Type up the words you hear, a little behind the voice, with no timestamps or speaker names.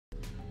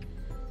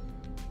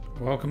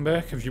Welcome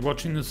back. If you're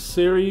watching this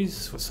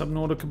series for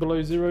Subnautica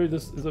Below Zero,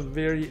 this is a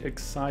very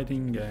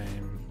exciting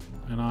game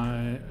and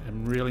I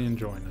am really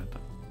enjoying it.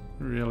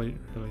 Really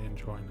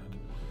enjoying it.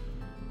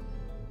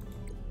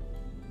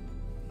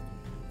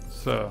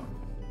 So,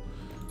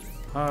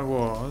 I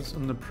was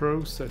in the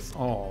process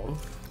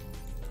of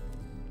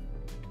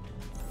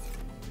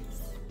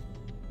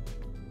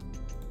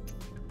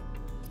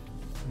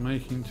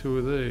making 2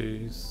 of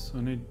these.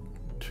 I need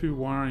 2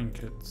 wiring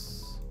kits.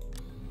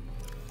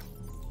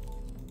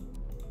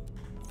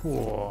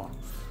 Whoa,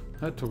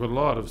 that took a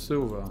lot of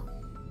silver.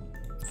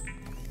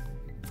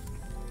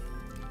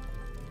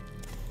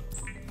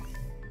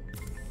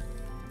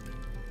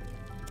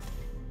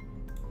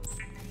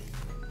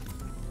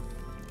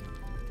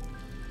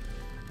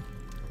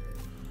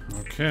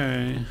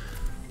 Okay.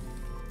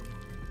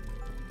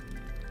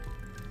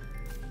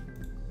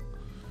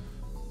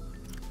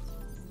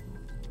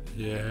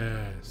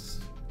 Yes,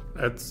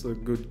 that's a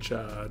good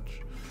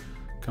charge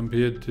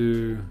compared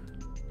to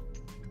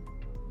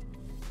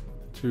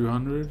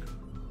 200.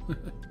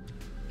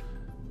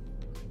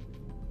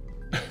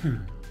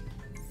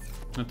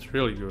 That's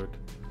really good.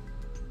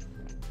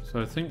 So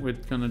I think we're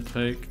gonna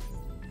take,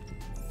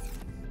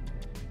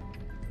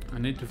 I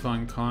need to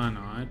find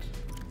kyanite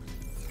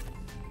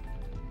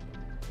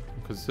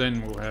because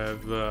then we'll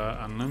have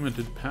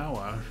unlimited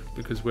power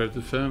because we're at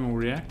the thermal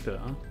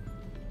reactor.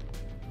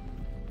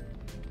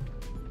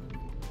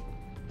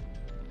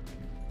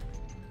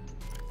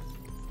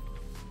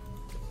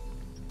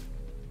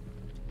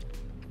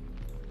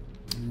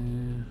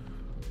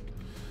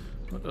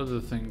 What other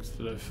things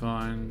did I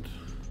find?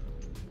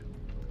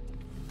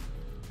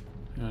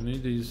 Yeah, I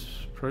need these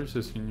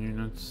processing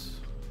units.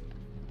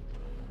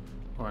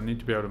 Oh, I need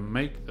to be able to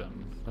make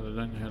them, but I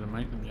don't know how to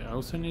make them yet. I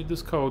also need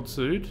this cold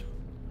suit.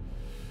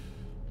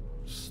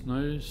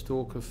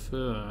 Snowstalker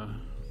fur.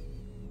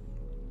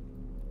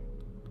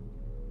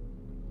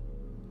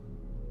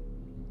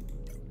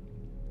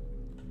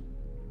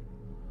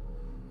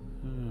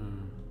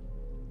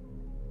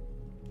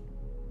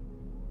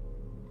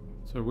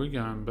 So we're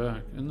going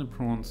back in the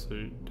prawn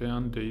suit,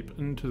 down deep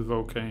into the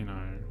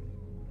volcano.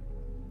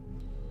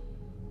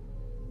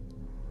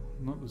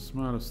 Not the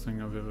smartest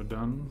thing I've ever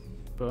done,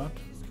 but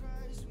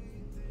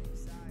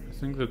I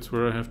think that's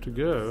where I have to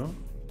go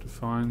to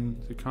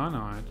find the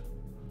kyanite.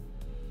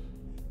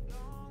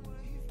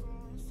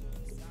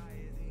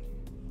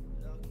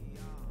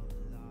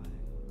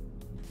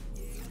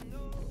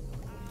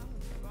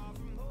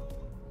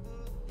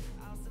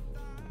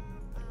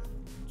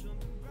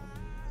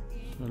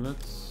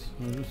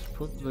 So I'll just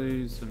put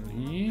these in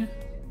here.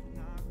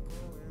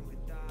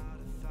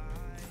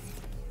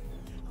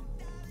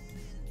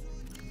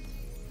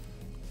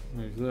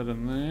 Leave that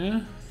in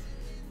there.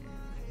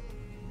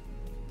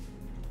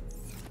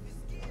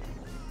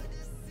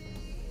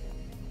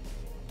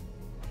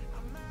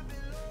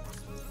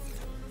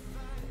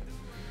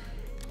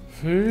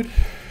 Food?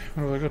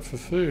 What have I got for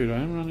food? I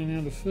am running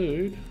out of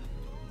food.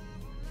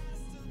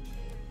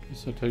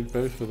 Guess I'll take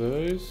both of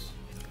those.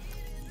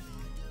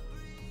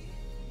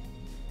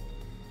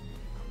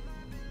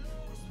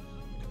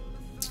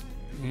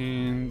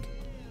 And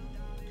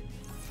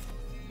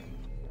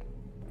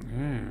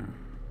yeah,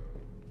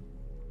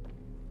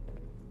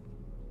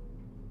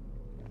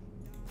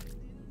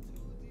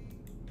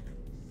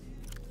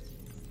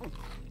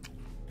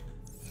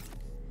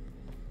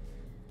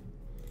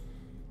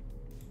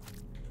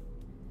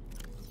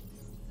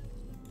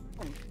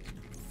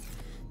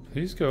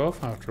 these go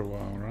off after a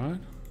while, right?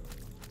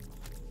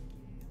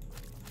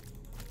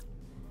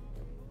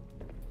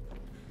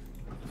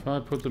 If I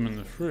put them in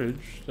the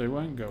fridge, they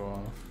won't go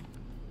off.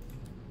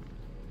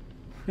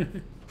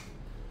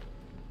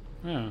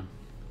 Yeah.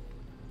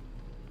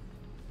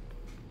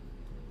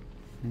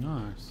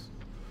 Nice.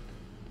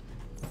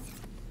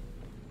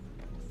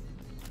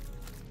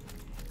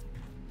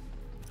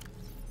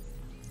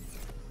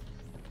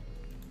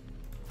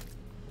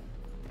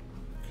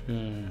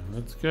 Okay,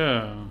 let's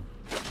go.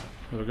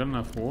 Have I got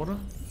enough water?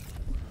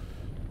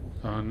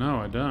 Oh no,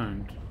 I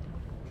don't.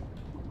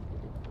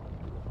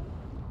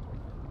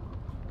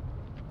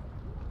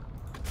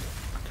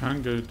 I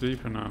can't go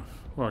deep enough.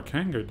 Well, I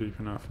can go deep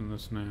enough in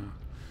this now,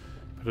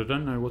 but I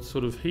don't know what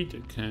sort of heat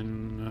it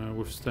can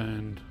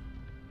withstand.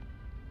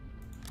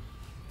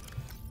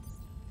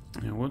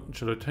 Now, what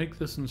should I take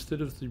this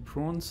instead of the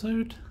prawn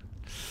suit?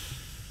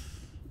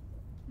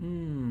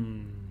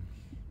 Kyanite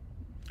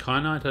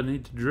I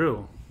need to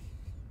drill,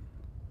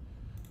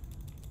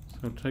 so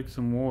I'll take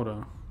some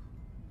water.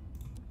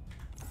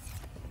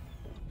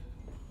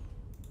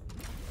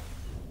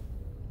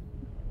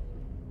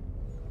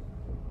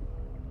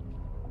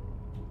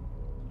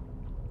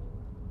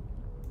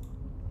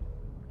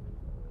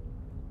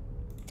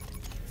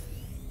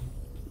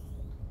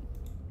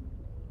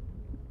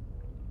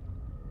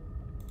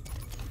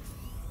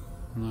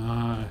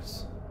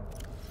 Nice.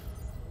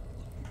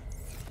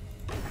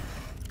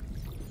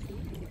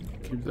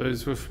 Keep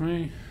those with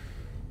me.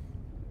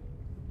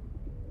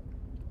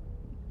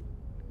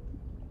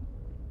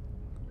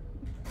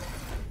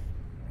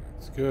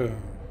 Let's go.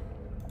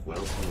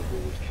 Welcome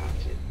aboard,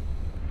 Captain.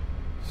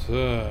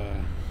 So,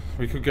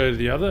 we could go to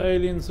the other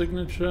alien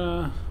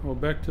signature or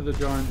back to the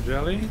giant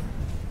jelly.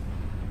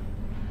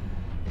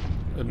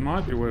 It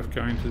might be worth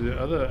going to the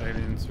other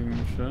alien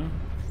signature.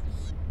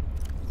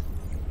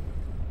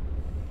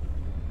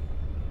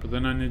 But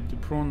then I need the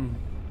prawn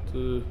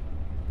to...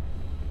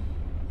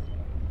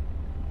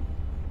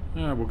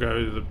 Yeah, we'll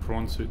go to the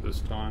prawn suit this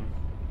time.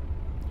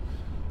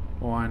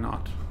 Why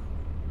not?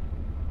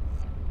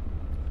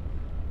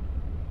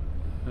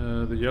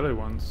 The yellow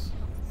ones.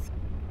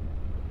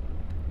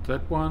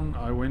 That one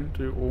I went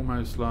to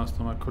almost last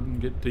time. I couldn't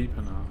get deep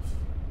enough.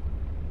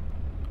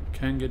 I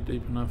can get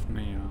deep enough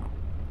now.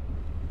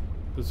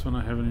 This one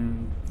I haven't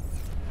even...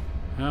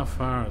 How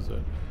far is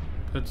it?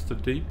 That's the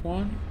deep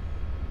one?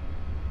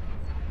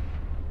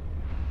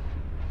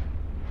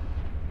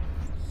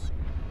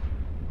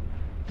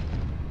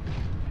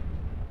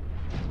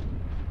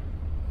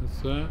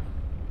 That's that?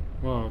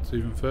 Well, it's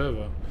even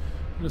further.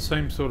 In the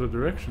same sort of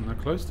direction. They're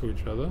close to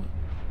each other.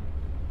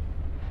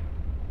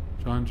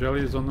 Giant jelly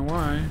is on the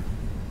way.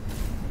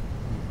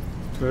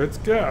 Let's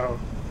go.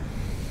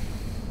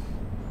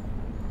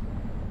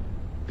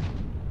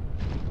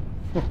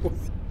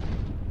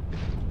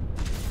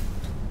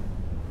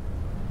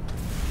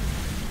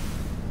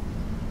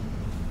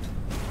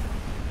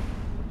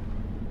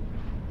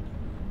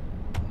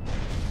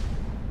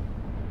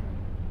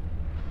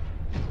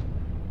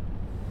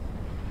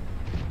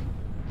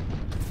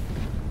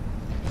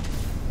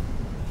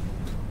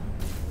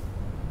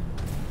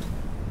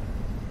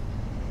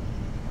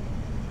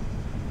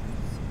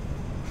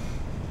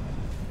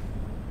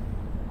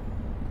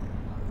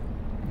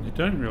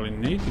 You don't really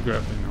need the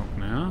grappling hook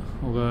now,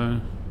 although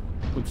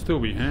it would still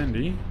be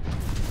handy.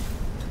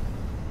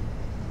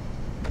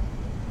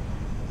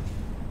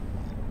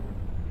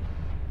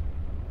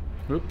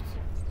 Oops.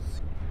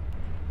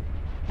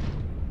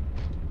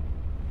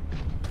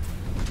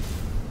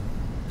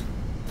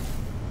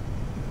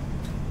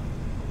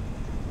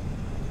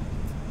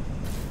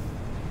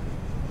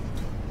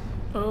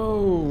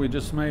 Oh, we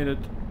just made it.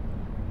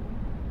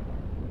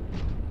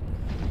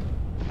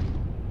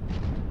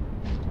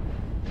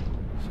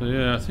 So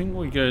yeah, I think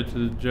we go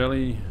to the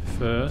jelly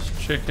first,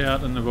 check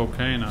out in the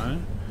volcano.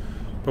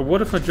 But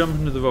what if I jump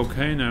into the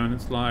volcano and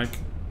it's like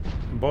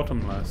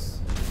bottomless?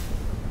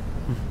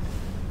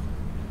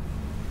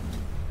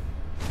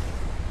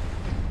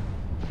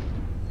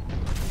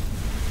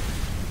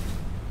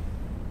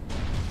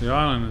 The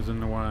island is in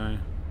the way.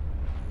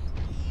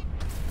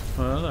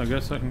 Well, I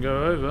guess I can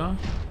go over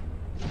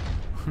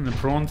in the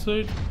prawn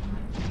suit.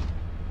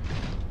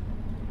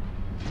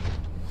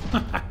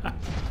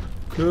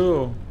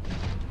 Cool.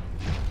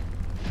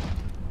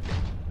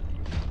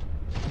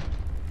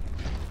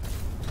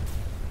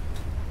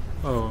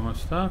 Oh, am I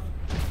stuck?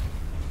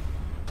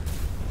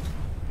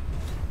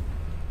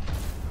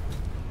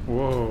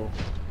 Whoa.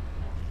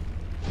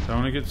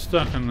 Don't want to get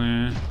stuck in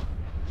there.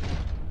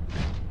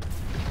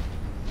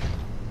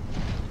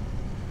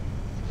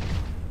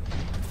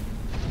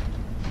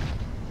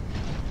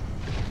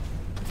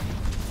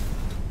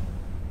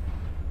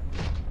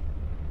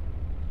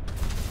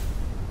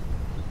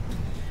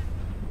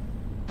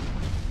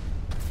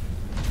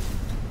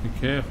 Be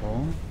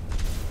careful.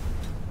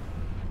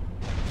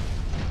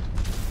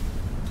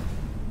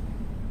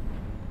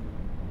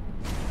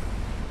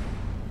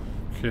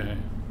 Okay.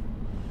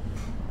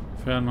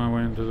 Found my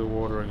way into the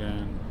water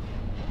again.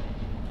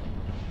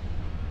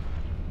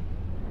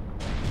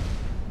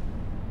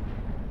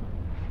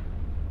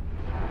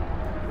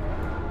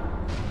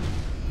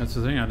 That's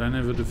the thing, I don't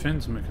have a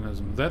defense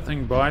mechanism. If that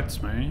thing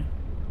bites me,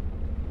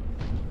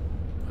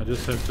 I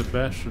just have to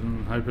bash it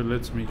and hope it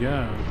lets me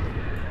go.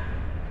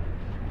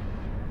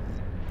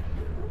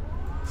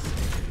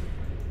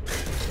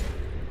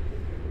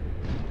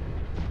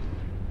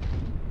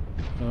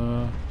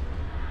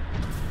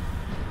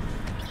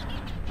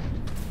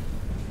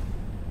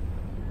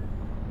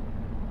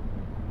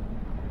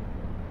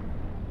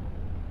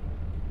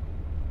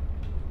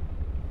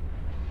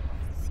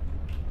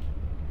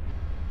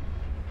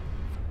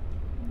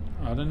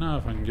 I don't know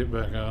if I can get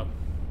back up.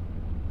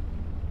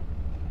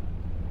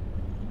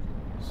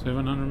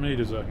 700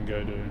 meters I can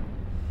go to.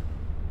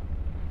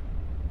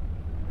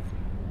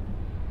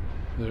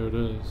 There it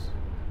is.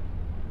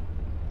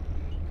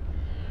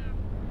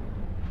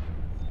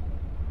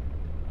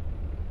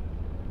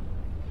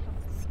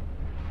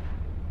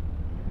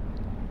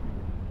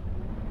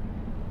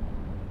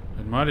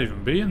 It might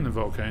even be in the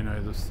volcano,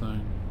 this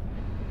thing.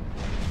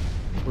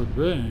 Could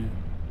be.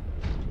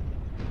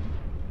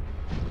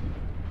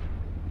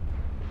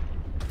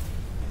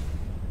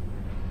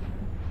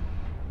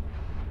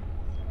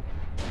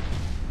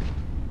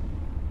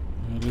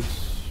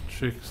 Let's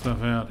check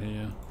stuff out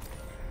here.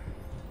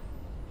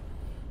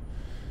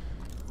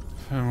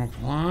 Thermal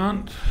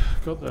plant.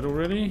 Got that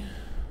already.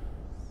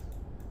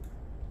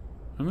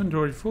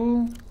 Inventory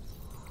full.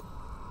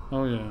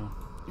 Oh yeah.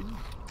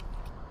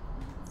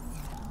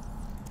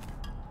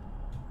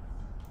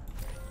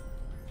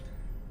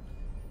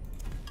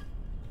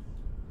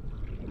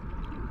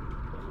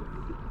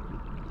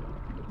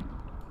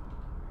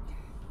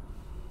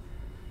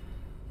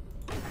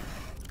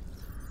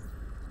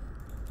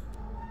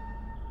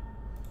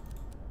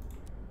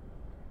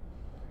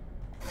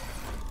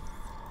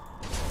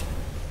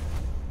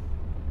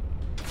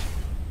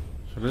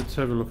 So let's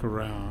have a look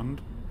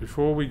around.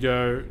 Before we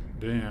go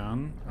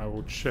down, I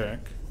will check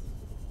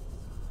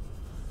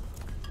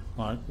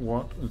like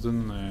what is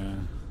in there.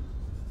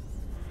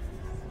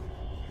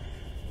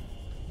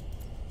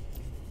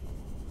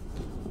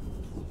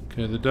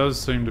 Okay, there does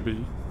seem to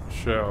be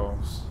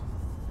shelves,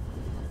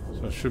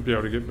 so I should be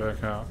able to get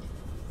back up.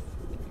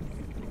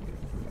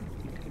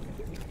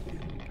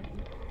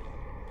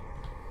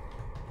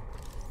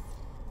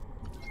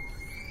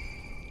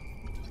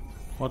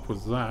 What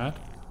was that?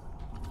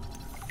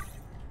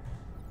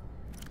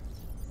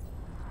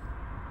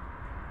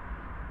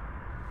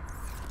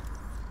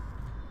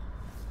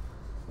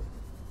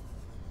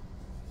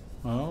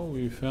 Well,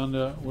 we found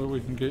out where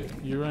we can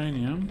get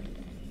uranium.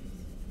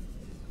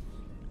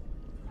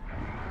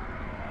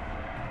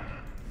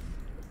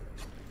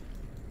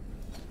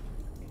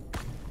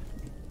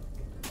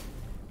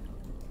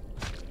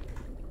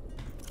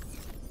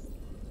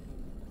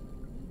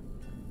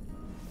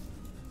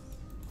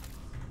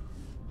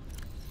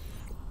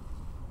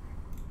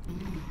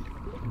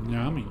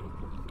 Yummy.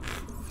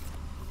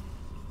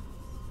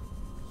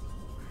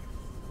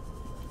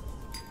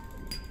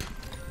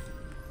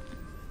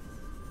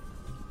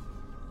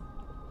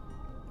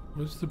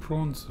 Where's the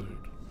prawn suit?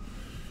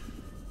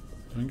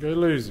 Don't go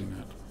losing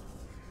it.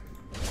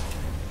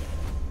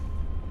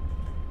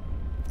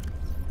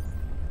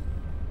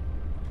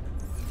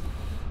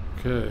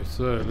 Okay,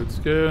 so let's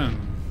go in.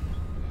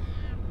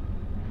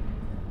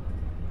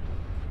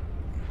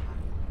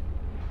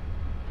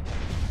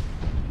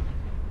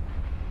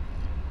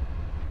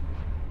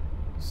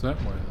 It's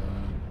that way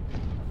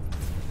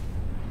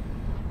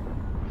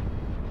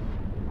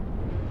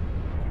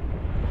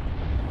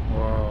though.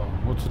 Wow,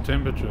 what's the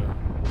temperature?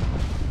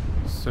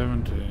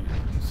 70,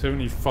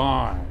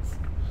 75.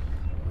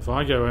 If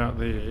I go out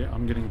there,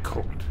 I'm getting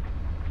cooked.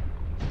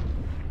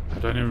 I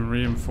don't even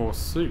reinforce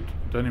suit.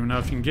 I don't even know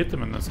if you can get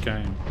them in this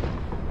game.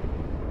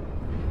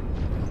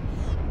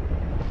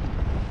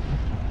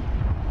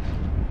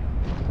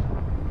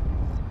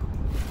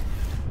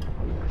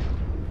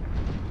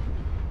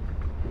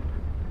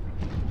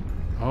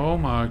 Oh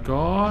my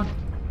god.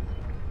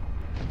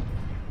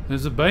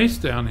 There's a base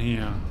down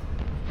here.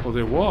 Or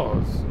there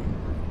was.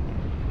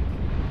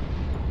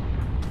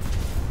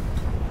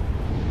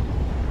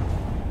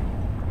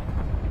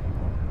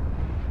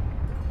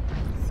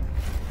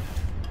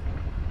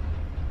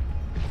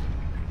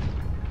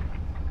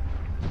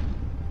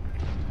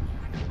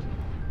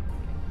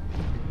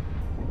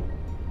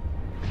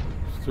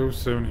 Still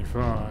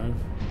 75.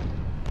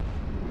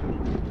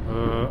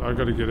 I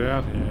gotta get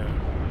out here.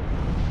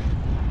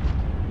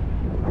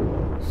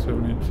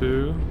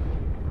 72.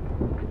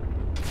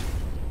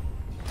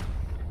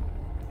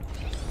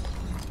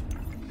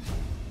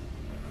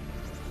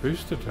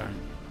 Booster tank.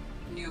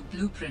 New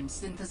blueprint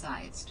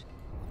synthesized.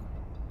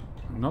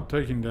 I'm not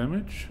taking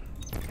damage.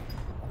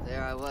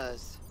 There I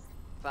was,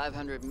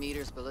 500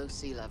 meters below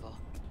sea level.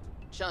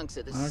 Chunks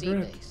of the sea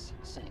Margaret. base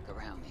sank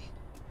around me.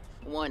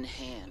 One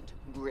hand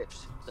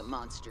gripped the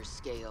monster's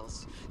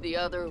scales. The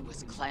other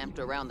was clamped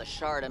around the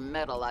shard of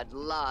metal I'd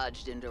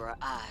lodged into her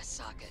eye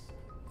socket.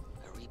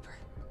 A Reaper.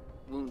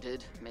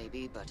 Wounded,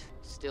 maybe, but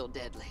still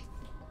deadly.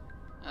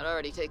 I'd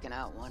already taken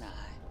out one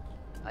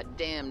eye. I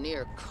damn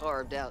near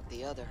carved out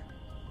the other.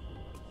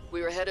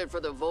 We were headed for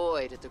the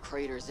void at the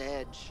crater's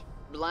edge.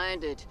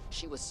 Blinded,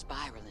 she was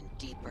spiraling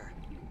deeper.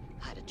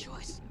 I had a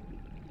choice.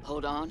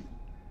 Hold on,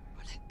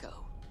 or let go.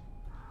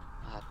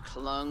 I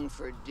clung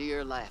for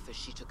dear life as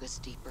she took us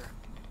deeper.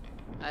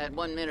 I had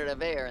 1 minute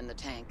of air in the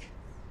tank.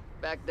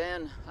 Back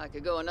then, I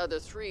could go another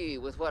 3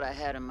 with what I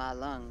had in my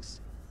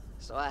lungs.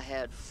 So I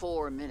had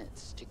 4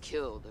 minutes to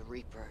kill the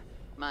Reaper,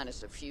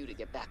 minus a few to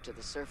get back to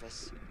the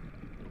surface.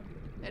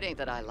 It ain't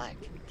that I like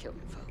killing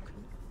folk.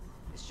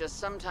 It's just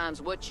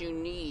sometimes what you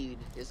need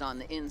is on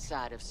the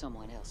inside of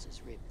someone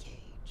else's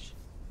ribcage.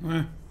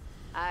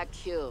 I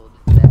killed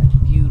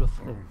that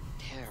beautiful,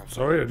 terrible.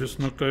 Sorry, I just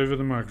knocked over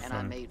the microphone. And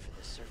I made for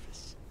the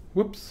surface.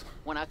 Whoops.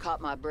 When I caught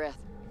my breath,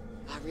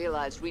 I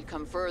realized we'd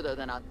come further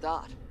than I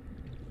thought.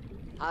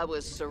 I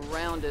was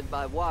surrounded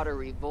by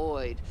watery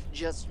void,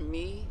 just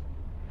me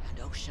and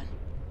ocean.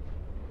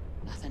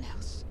 Nothing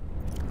else.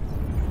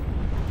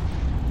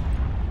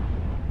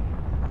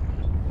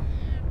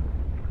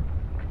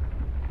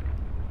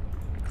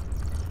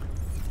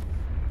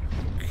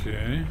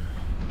 Okay.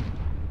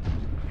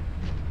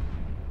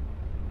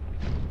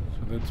 So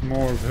that's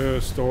more of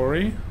her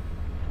story.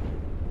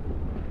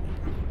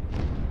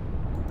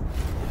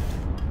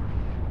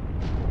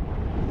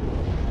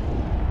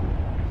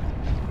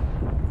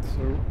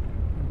 So,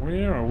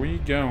 where are we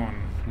going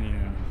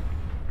here?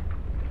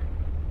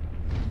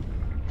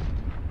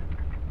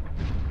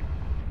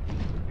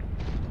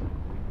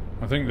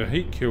 I think the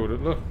heat killed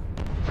it, look.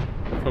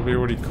 Probably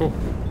already cooked.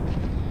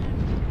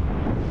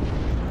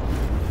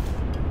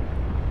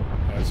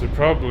 So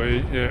probably,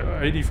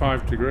 yeah,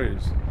 85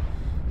 degrees.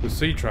 The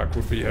sea truck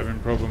would be having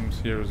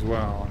problems here as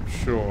well, I'm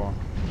sure.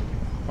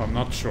 I'm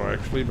not sure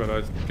actually, but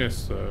I guess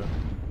so.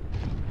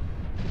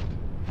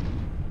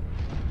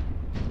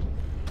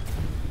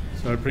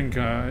 So I think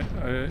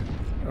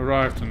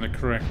arrived in the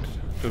correct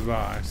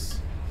device.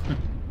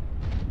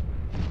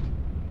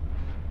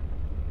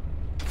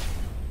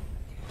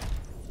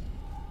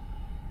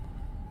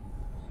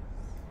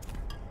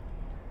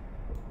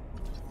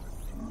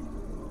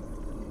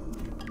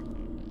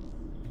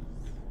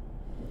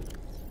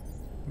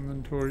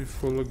 Inventory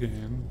full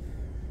again.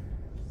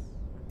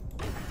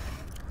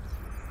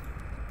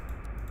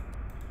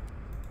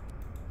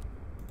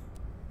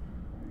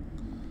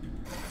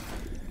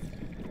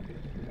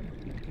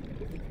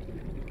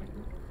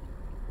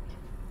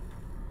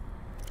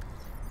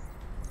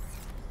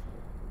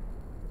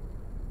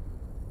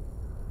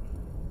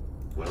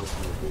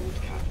 Welcome aboard,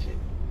 Captain.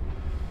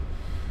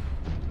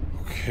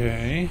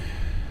 Okay.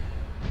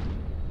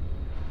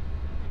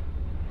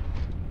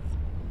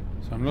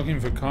 So I'm looking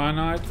for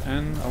kyanite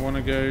and I want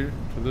to go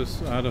to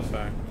this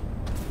artifact.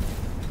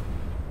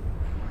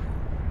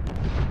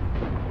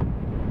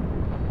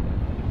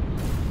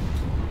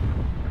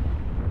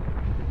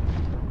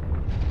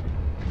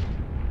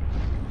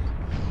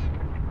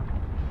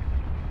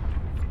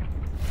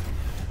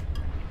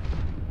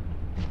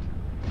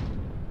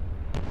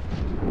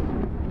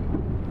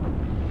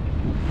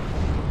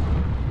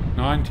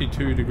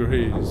 .92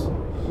 degrees.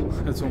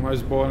 That's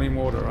almost boiling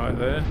water right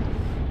there.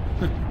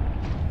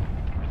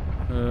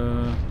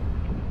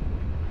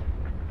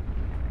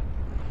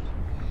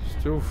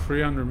 Still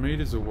 300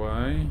 meters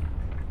away.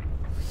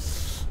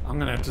 I'm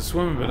gonna have to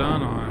swim a bit,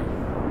 aren't I?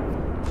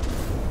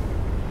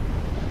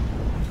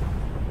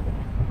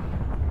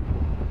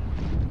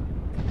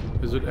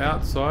 Is it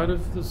outside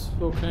of this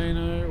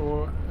volcano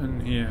or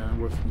in here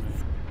with me?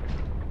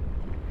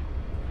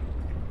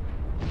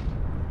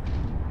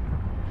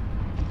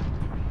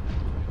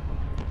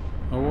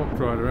 I walked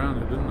right around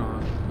it, didn't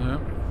I?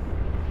 Yep.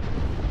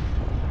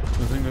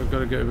 I think I've got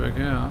to go back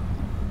out.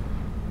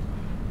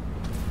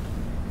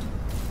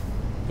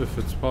 If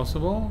it's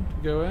possible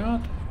to go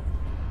out.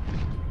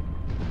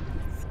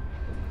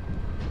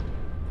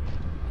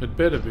 It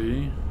better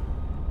be.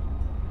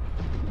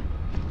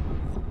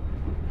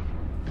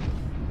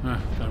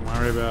 Ah, don't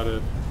worry about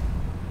it.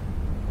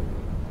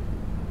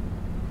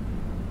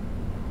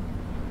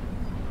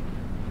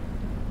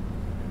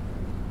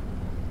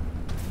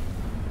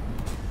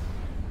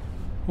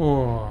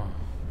 Oh,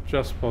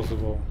 just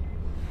possible.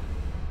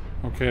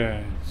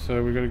 Okay,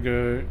 so we gotta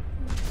go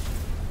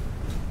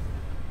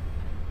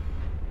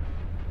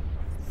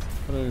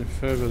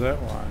further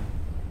that way.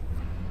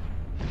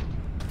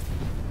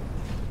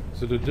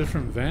 Is it a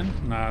different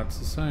vent? Nah, it's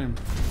the same.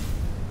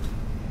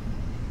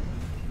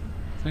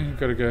 I think I've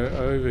got to go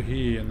over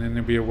here and then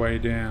there'll be a way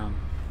down.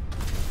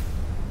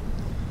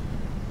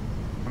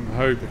 I'm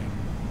hoping.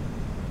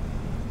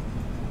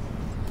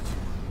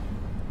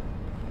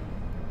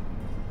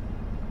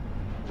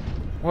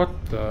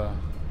 What the?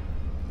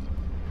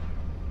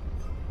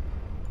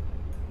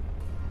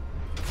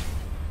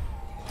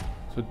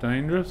 Is it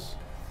dangerous?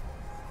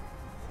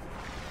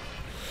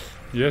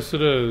 Yes,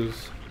 it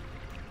is.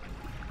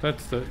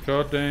 That's that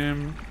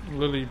goddamn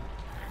lily.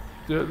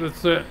 Yeah,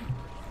 that's it.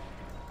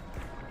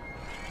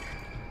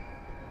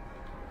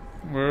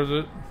 Where is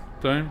it?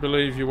 Don't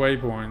believe your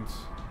waypoints.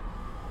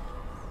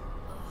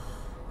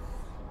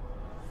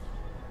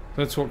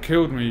 That's what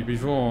killed me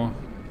before.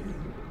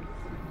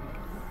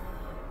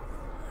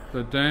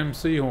 The damn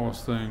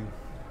seahorse thing.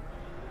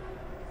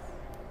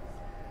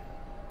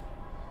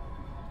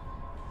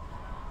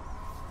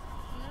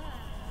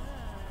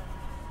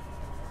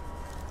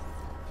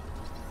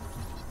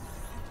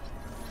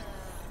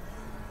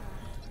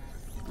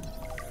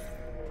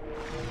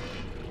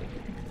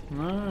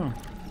 No.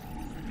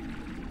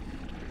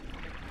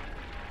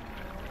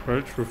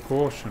 Approach with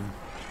caution.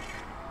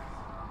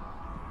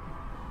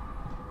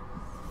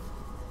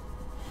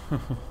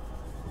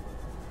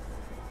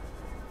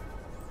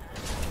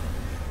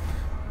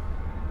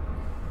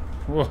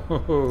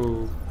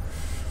 Whoa.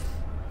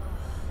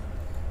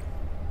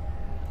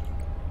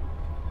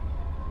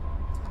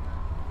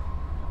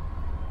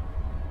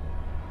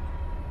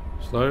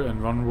 Slow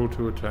and vulnerable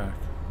to attack.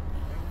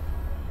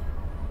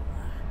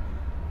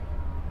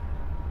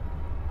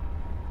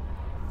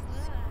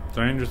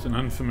 Dangerous and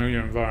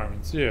unfamiliar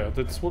environments. Yeah,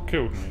 that's what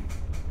killed me.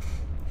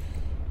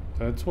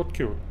 That's what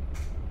killed me.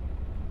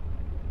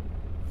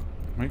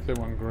 Make that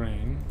one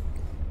green,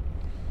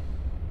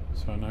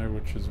 so I know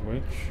which is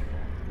which.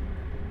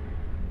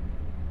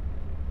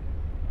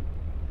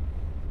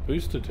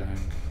 Booster tank.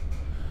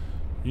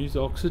 Use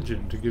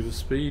oxygen to give a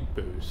speed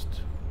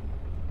boost.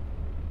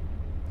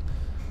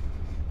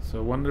 So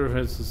I wonder if it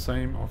has the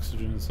same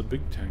oxygen as the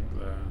big tank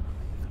there.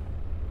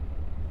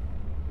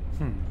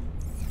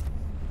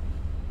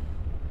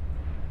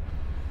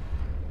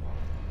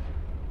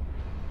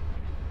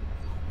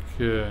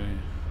 Okay,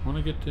 I want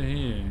to get to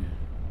here.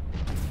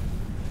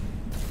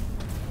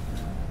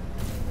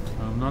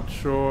 I'm not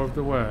sure of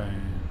the way.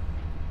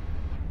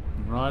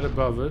 I'm right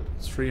above it,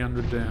 it's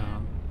 300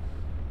 down.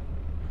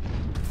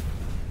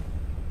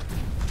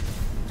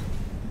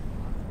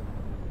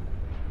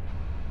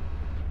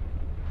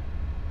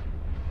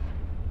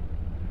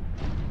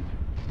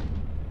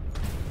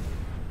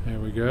 There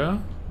we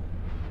go.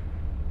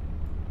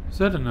 Is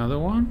that another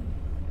one?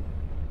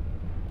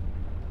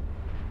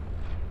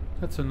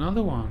 That's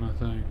another one, I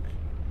think.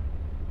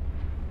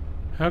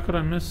 How could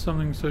I miss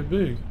something so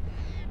big?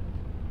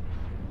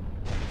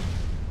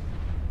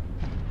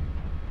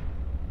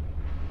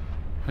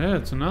 Yeah,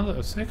 it's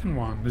a second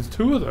one. There's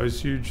two of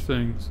those huge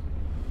things.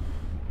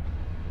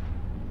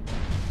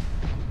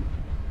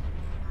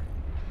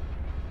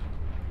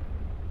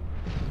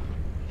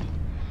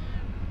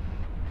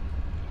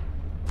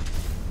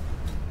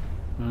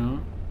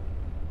 Well,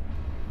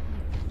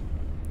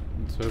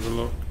 let's have a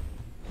look.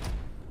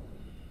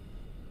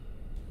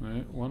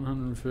 Right,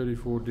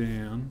 134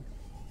 down.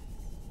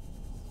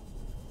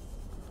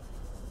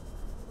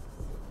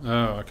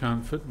 Oh, I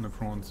can't fit in the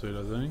prawn suit,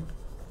 I think.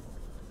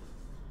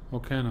 Or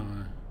can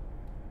I?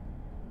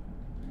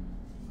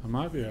 I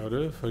might be able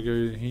to if I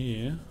go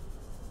here.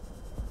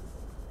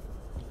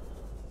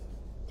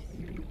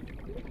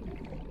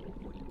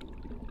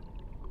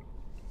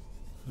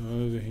 So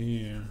over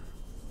here.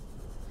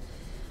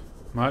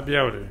 Might be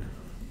able to.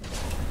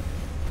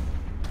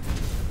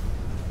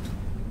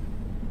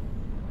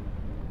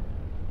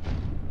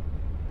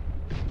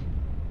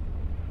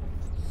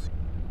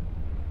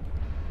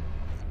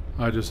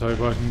 I just hope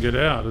I can get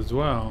out as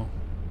well.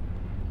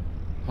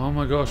 Oh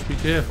my gosh, be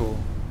careful.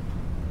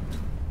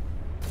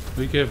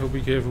 Be careful,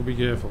 be careful, be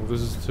careful.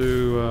 This is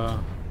too,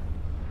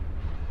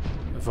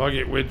 if I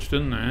get wedged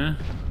in there.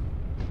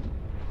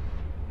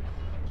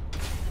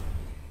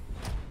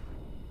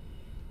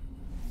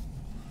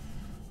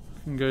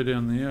 I can go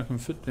down there, I can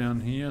fit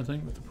down here I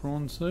think with the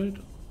prawn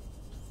suit.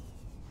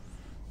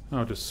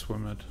 I'll just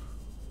swim it.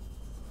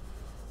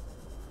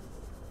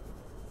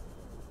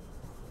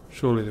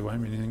 Surely there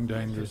won't be anything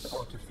dangerous. With this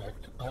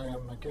artifact, I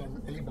am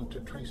again able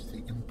to trace the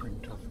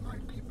imprint of my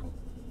people.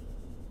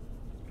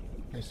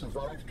 They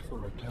survived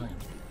for a time,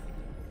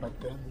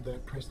 but then their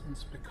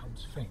presence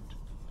becomes faint.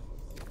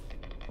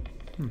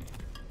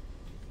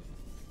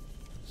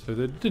 So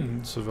they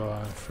didn't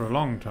survive for a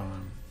long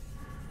time.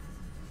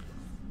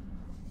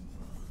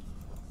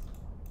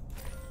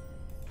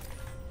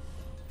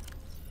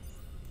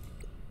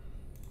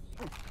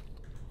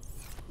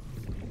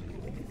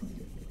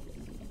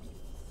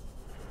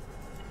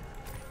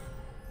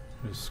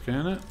 Just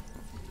scan it.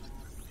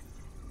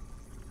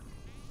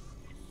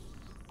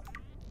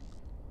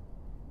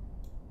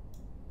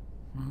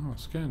 Oh, I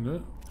scanned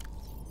it.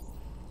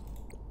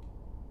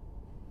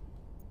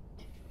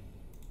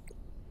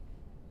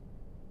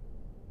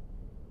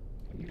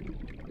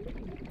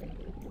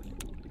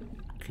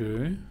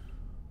 Okay.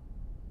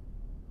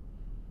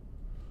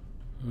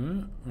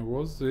 I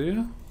was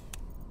there.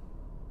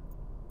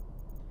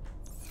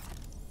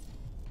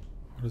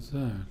 What is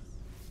that?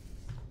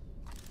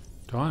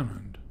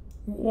 Diamond.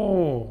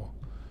 Whoa!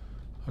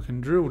 I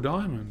can drill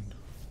diamond.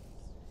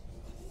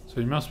 So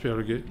you must be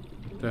able to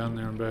get down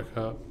there and back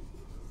up.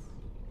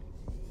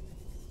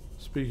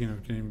 Speaking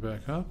of getting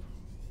back up.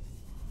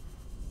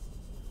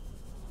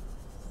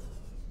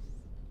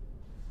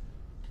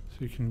 So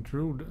you can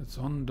drill, it's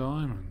on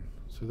diamond.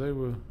 So they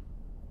were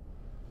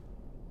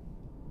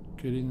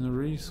getting the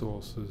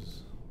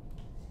resources.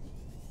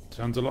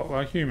 Sounds a lot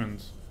like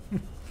humans.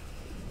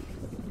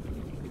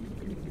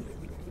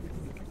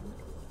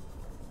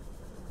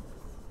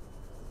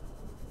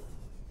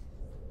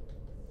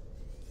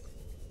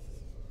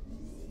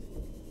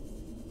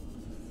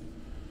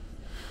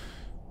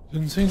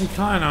 Didn't see any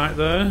kyanite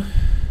though.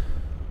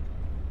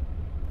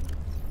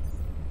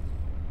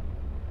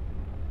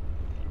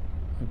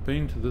 I've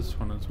been to this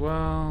one as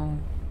well.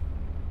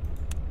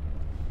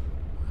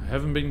 I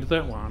haven't been to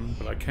that one,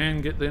 but I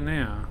can get there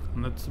now,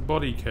 and that's the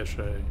body cache.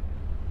 So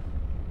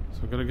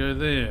I've got to go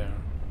there.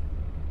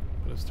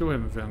 But I still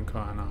haven't found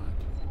kyanite.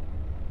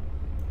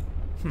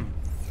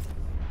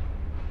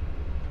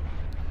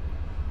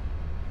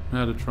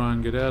 Now to try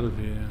and get out of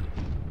here.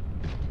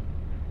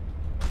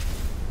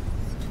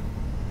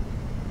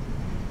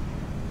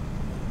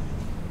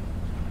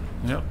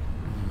 Yep.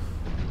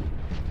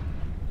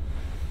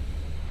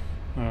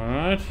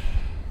 Alright.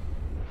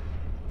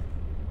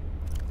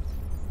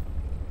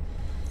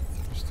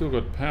 We've still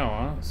got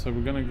power, so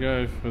we're gonna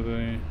go for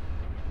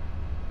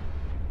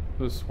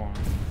this one.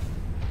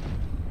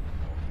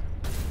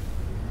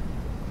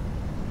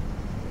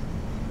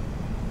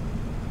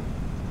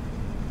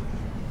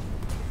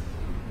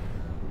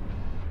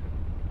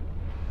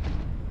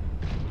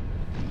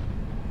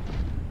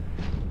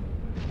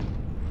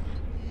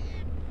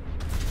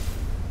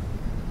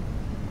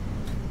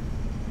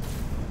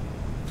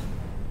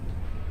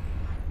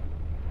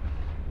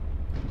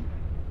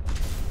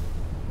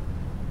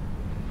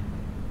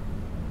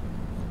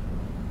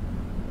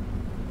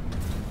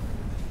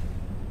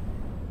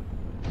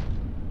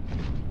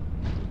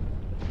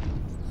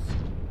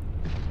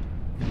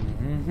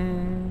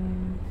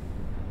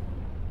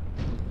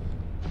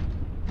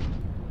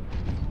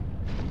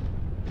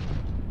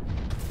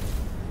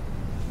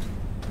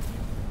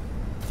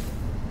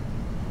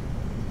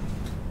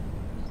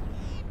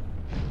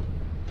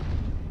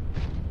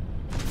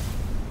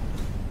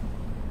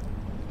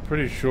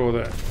 Pretty sure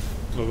that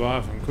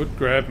Leviathan could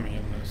grab me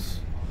in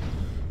this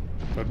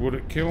But would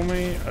it kill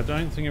me? I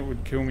don't think it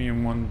would kill me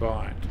in one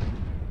bite.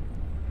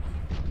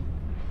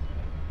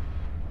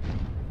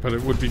 But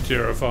it would be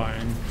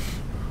terrifying.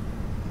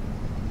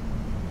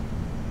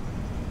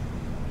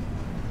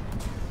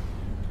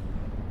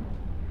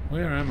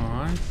 Where am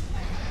I?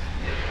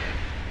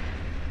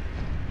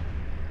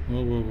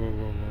 Whoa, whoa, whoa,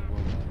 whoa, whoa,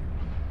 whoa.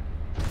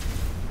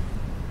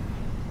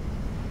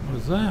 What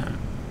is that?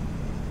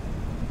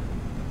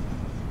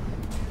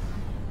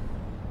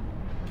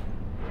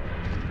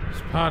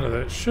 It's part of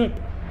that ship.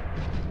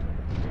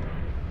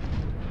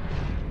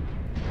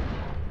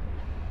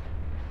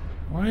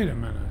 Wait a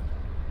minute.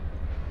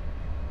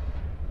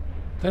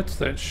 That's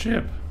that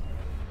ship.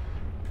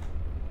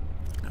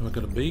 Have I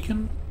got a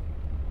beacon?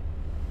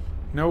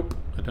 Nope,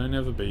 I don't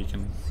have a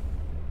beacon.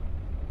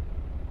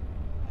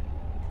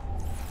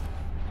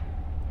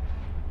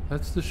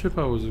 That's the ship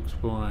I was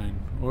exploring,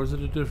 or is it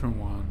a different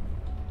one?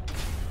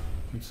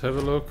 Let's have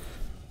a look.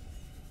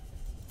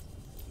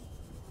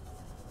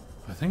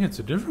 I think it's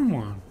a different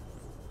one.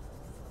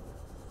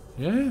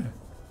 Yeah.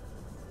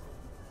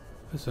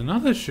 It's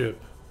another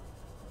ship.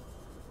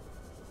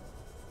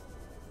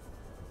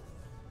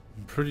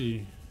 I'm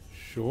pretty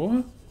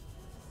sure.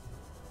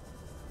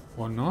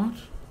 Or not?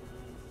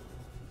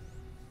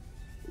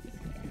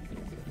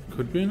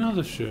 Could be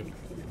another ship.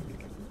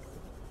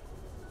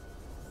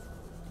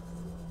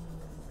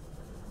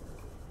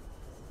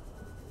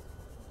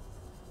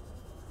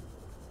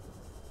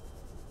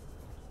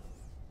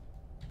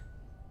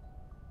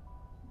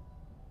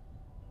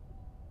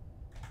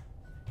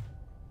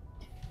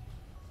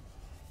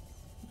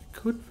 It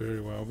could very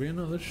well be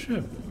another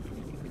ship.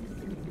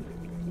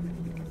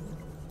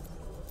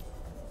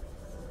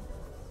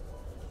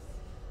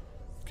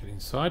 Getting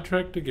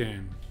sidetracked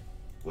again.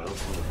 Welcome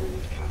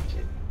aboard,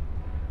 Captain.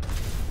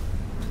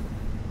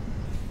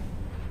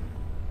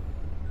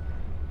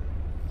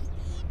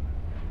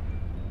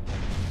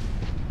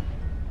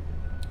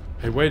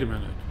 Hey, wait a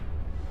minute.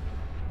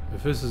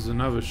 If this is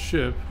another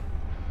ship,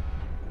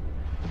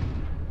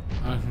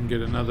 I can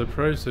get another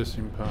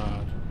processing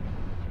part.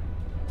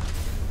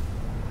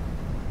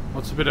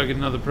 What's the bit I get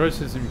another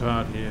processing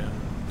part here?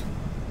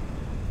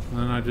 And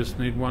then I just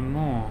need one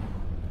more.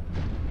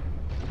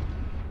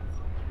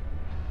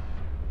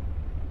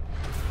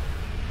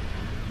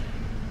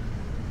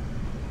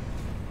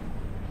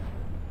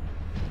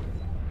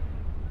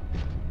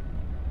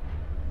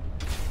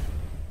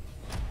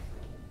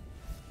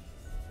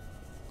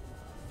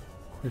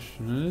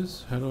 Question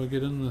is, how do I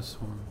get in this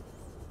one?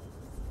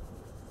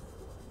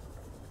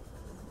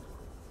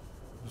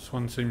 This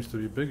one seems to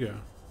be bigger.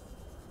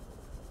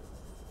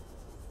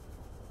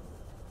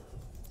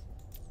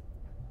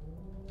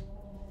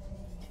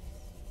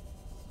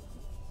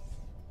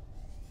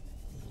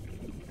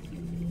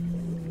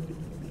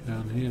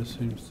 Down here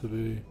seems to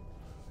be...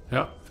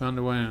 Yep, found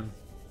a way in.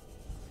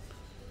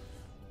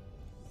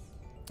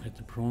 Hit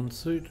the prawn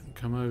suit and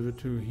come over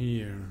to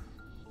here.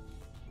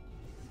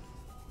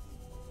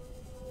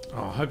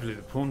 Oh, hopefully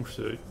the prawn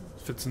suit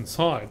fits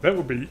inside. That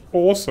would be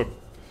awesome.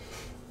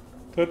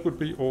 That would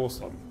be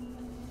awesome.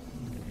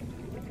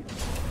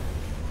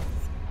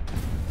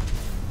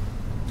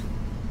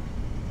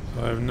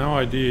 So I have no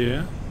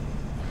idea.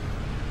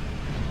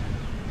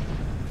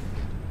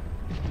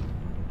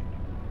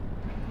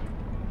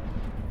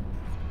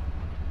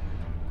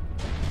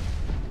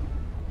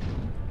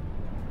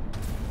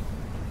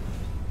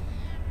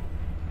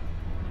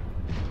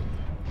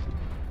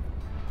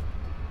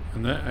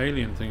 And that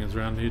alien thing is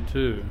around here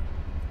too.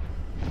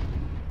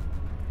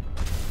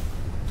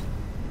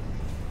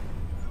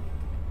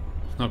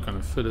 It's not going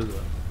to fit, is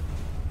it?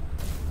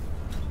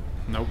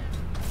 Nope.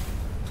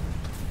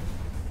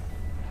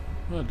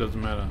 Well, it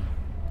doesn't matter.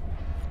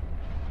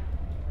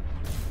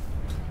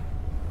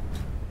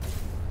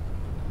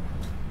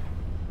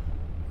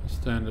 I'll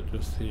stand it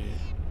just here.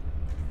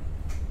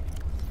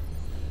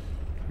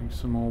 Drink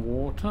some more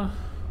water.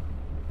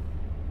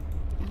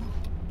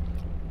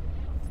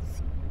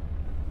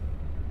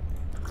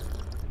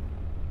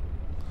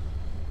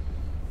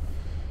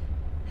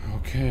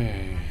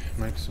 Okay,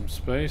 make some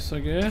space, I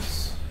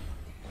guess.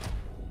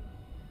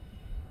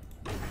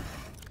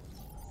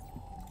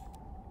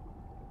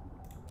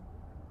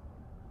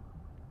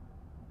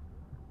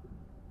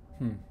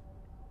 I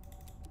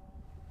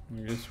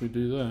guess we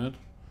do that.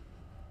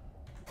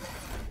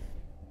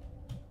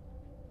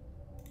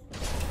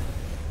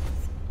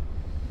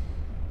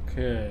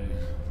 Okay,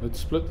 let's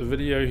split the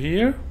video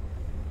here.